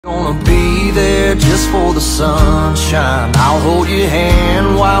wanna be there just for the sunshine. I'll hold your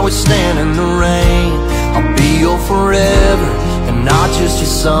hand while we stand in the rain. I'll be your forever and not just your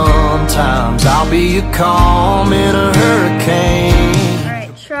sometimes. I'll be your calm in a hurricane. All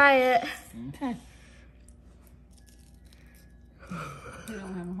right, try it. Okay. We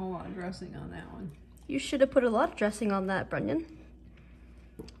don't have a whole lot of dressing on that one. You should have put a lot of dressing on that, Brendan.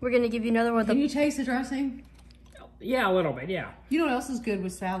 We're gonna give you another one. Can you taste the dressing? Yeah, a little bit, yeah. You know what else is good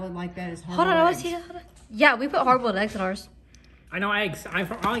with salad like that is Hold on, I want to see that. Yeah, we put hard-boiled eggs in ours. I know eggs. I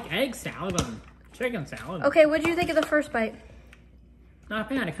like egg salad and chicken salad. Okay, what did you think of the first bite? Not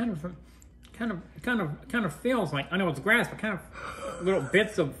bad. It kind of feels like, I know it's grass, but kind of little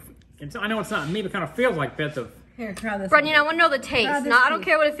bits of. I know it's not meat, but kind of feels like bits of. Here, try this. Brendan, I want to know the taste. I don't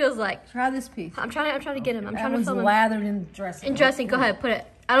care what it feels like. Try this piece. I'm trying to get him. I'm trying to film him. Lathered in dressing. In dressing, go ahead, put it.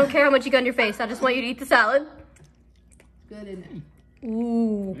 I don't care how much you got in your face. I just want you to eat the salad. Good, isn't it?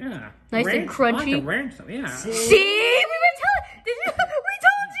 Ooh. Yeah. Nice and crunchy. I like the ranch, yeah. See? We were telling. Did you? We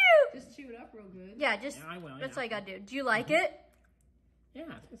told you. Just chew it up real good. Yeah, just. Yeah, I will, That's yeah. all you gotta do. Do you like it? Yeah.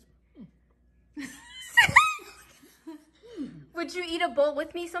 Would you eat a bowl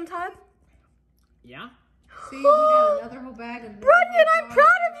with me sometime? Yeah. See, we got another whole bag of. Brendan, I'm proud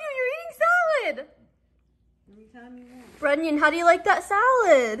of you. You're eating salad. Anytime you want. Brendan, how do you like that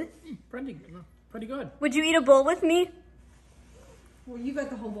salad? Pretty good. Would you eat a bowl with me? Well, you got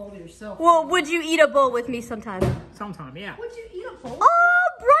the whole bowl to yourself. Well, would you eat a bowl with me sometime? Sometime, yeah. Would you eat a bowl? Oh,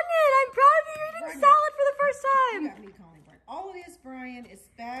 Brendan, I'm proud of you. You're eating Brendan. salad for the first You time. got me calling Brian. All of this, Brian, is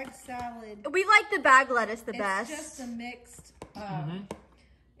bag salad. We like the bag lettuce the It's best. just a mixed.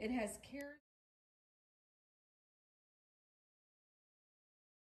 It has carrots.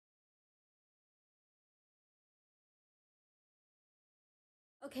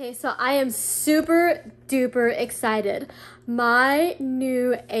 Okay, so I am super duper excited. My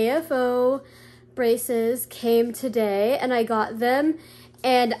new AFO braces came today and I got them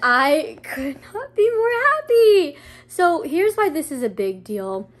and I could not be more happy. So here's why this is a big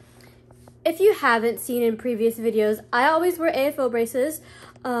deal. If you haven't seen in previous videos, I always wear AFO braces.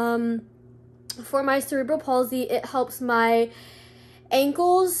 For my cerebral palsy, it helps my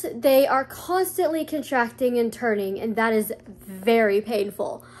ankles. They are constantly contracting and turning, and that is very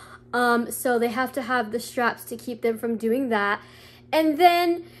painful. So they have to have the straps to keep them from doing that. And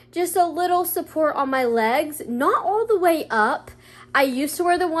then just a little support on my legs, not all the way up. I used to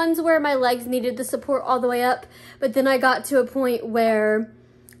wear the ones where my legs needed the support all the way up, but then I got to a point where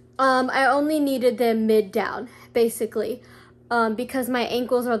I only needed them mid down, basically, because my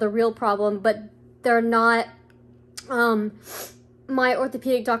ankles are the real problem, but they're not. My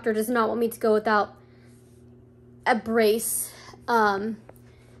orthopedic doctor does not want me to go without a brace,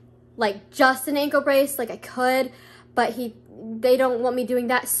 like just an ankle brace, like I could, but they don't want me doing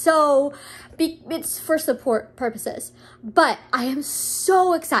that, so it's for support purposes. But I am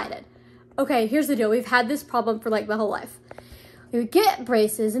so excited. Okay, here's the deal. We've had this problem for like my whole life. You get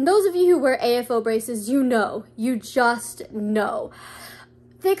braces, and those of you who wear AFO braces, you just know.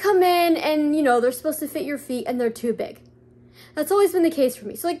 They come in and, they're supposed to fit your feet and they're too big. That's always been the case for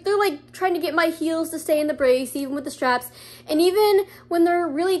me. So they're like trying to get my heels to stay in the brace, even with the straps. And even when they're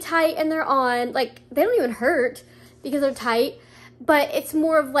really tight and they're on, like they don't even hurt because they're tight, but it's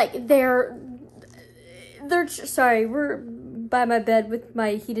more of like they're sorry, we're by my bed with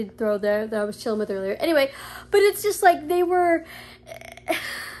my heated throw there that I was chilling with earlier. Anyway, but it's just like they're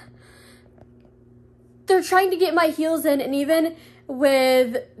trying to get my heels in, and even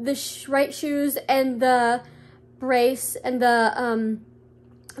with the right shoes and the brace and the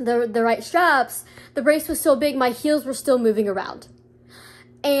right straps, the brace was so big my heels were still moving around.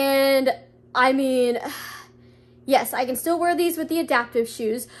 And I mean, yes, I can still wear these with the adaptive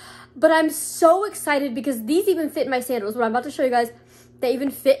shoes, but I'm so excited because these even fit in my sandals. What I'm about to show you guys, they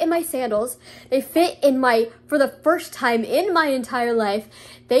even fit in my sandals. They fit in for the first time in my entire life,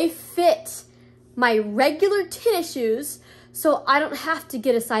 they fit my regular tennis shoes, so I don't have to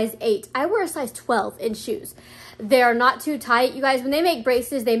get a size 8. I wear a size 12 in shoes. They are not too tight. You guys, when they make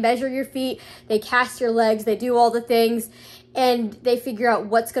braces, they measure your feet, they cast your legs, they do all the things, and they figure out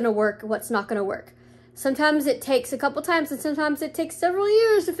what's gonna work, what's not gonna work. Sometimes it takes a couple times, and sometimes it takes several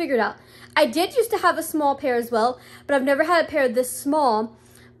years to figure it out. I did used to have a small pair as well, but I've never had a pair this small.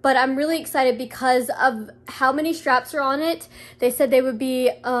 But I'm really excited because of how many straps are on it. They said they would be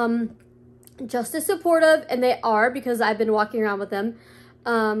just as supportive, and they are, because I've been walking around with them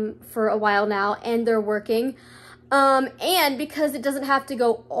for a while now, and they're working. And because it doesn't have to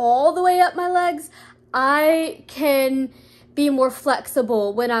go all the way up my legs, I can be more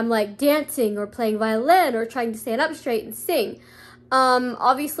flexible when I'm like dancing or playing violin or trying to stand up straight and sing.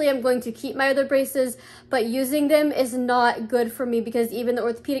 Obviously I'm going to keep my other braces, but using them is not good for me because even the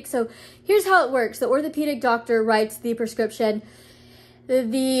orthopedic, so here's how it works. The orthopedic doctor writes the prescription.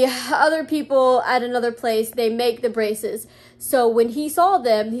 The other people at another place, they make the braces. So when he saw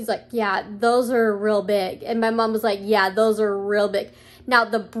them, he's like, yeah, those are real big. And my mom was like, yeah, those are real big. Now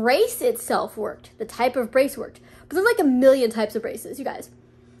the brace itself worked, the type of brace worked, but there's like a million types of braces, you guys.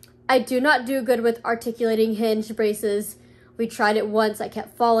 I do not do good with articulating hinged braces. We tried it once, I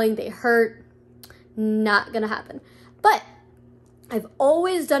kept falling, they hurt. Not gonna happen. But I've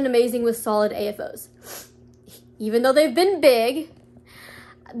always done amazing with solid AFOs. Even though they've been big,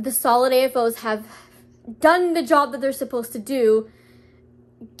 the solid AFOs have done the job that they're supposed to do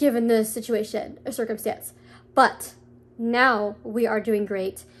given the situation or circumstance. But now we are doing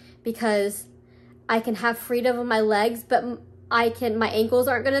great because I can have freedom of my legs, but my ankles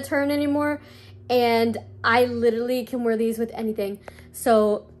aren't gonna turn anymore, and I literally can wear these with anything.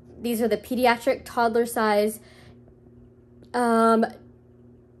 So these are the pediatric toddler size Jumpstart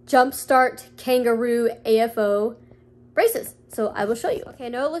Kangaroo AFO braces. So I will show you. Okay, I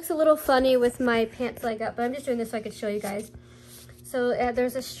know it looks a little funny with my pants leg up, but I'm just doing this so I could show you guys. So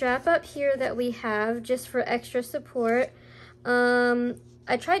there's a strap up here that we have just for extra support.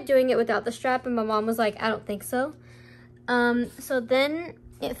 I tried doing it without the strap and my mom was like, I don't think so. So then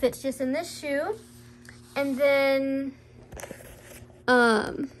it fits just in this shoe. And then,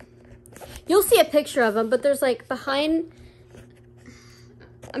 you'll see a picture of them, but there's like behind,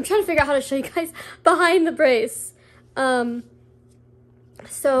 I'm trying to figure out how to show you guys behind the brace.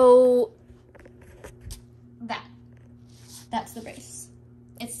 So that's the brace.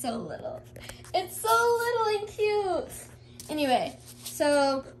 It's so little. It's so little and cute. Anyway,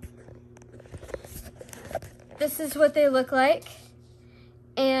 so this is what they look like.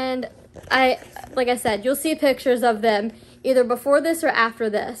 And like I said, you'll see pictures of them either before this or after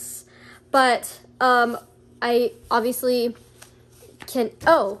this. But I obviously can,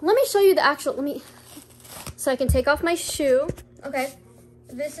 oh, let me show you the actual, so I can take off my shoe. Okay,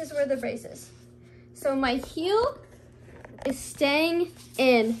 this is where the brace is. So my heel is staying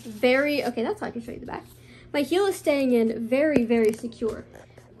in very, okay, that's how I can show you the back. My heel is staying in very, very secure.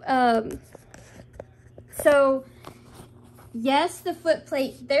 So yes, the foot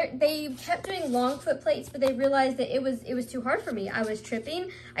plate, they kept doing long foot plates, but they realized that it was too hard for me. I was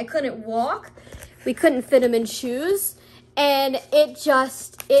tripping, I couldn't walk, we couldn't fit them in shoes, and it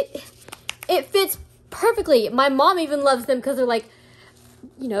fits perfectly. My mom even loves them because they're like,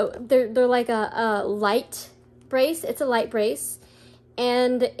 you know, they're like a light brace. It's a light brace,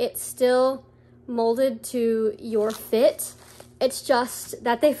 and it's still molded to your fit. It's just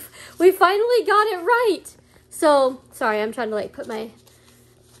that we finally got it right. So, sorry, I'm trying to like put my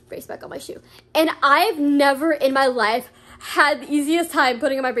brace back on my shoe. And I've never in my life had the easiest time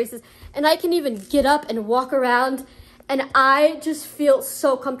putting on my braces. And I can even get up and walk around, and I just feel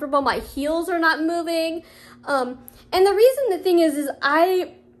so comfortable. My heels are not moving. And the reason, the thing is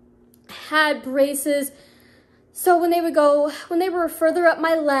I had braces, so when they were further up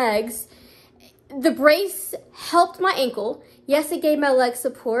my legs, the brace helped my ankle. Yes, it gave my leg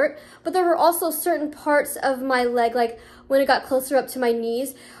support, but there were also certain parts of my leg, like when it got closer up to my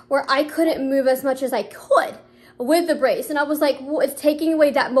knees, where I couldn't move as much as I could with the brace. And I was like, well, it's taking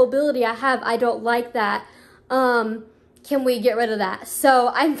away that mobility I have. I don't like that. Can we get rid of that?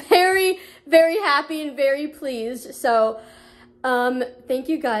 So I'm very, very happy and very pleased. So thank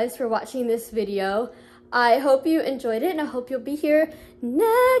you guys for watching this video. I hope you enjoyed it, and I hope you'll be here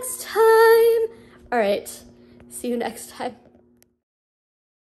next time. All right, see you next time.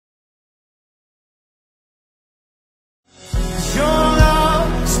 Your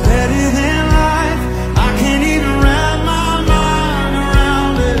love is better than